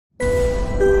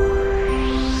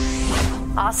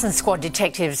Arson squad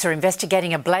detectives are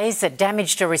investigating a blaze that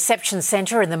damaged a reception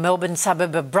centre in the Melbourne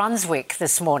suburb of Brunswick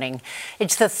this morning.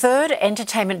 It's the third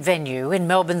entertainment venue in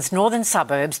Melbourne's northern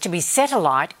suburbs to be set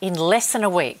alight in less than a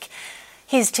week.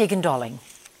 Here's Tegan Dolling.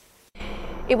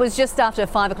 It was just after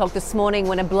 5 o'clock this morning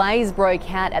when a blaze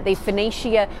broke out at the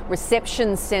Phoenicia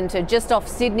Reception Centre just off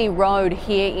Sydney Road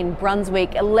here in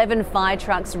Brunswick. 11 fire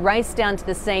trucks raced down to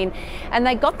the scene and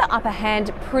they got the upper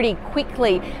hand pretty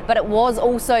quickly, but it was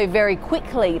also very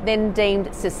quickly then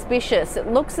deemed suspicious. It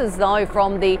looks as though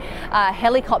from the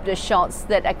helicopter shots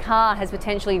that a car has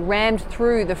potentially rammed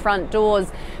through the front doors,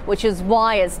 which is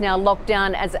why it's now locked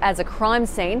down as a crime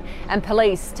scene and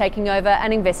police taking over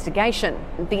an investigation.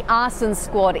 The arson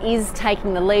squad is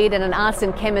taking the lead and an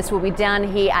arson chemist will be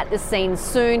down here at the scene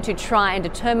soon to try and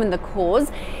determine the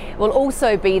cause. It will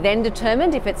also be then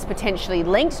determined if it's potentially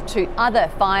linked to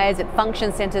other fires at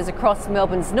function centres across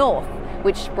Melbourne's north,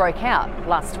 which broke out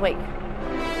last week.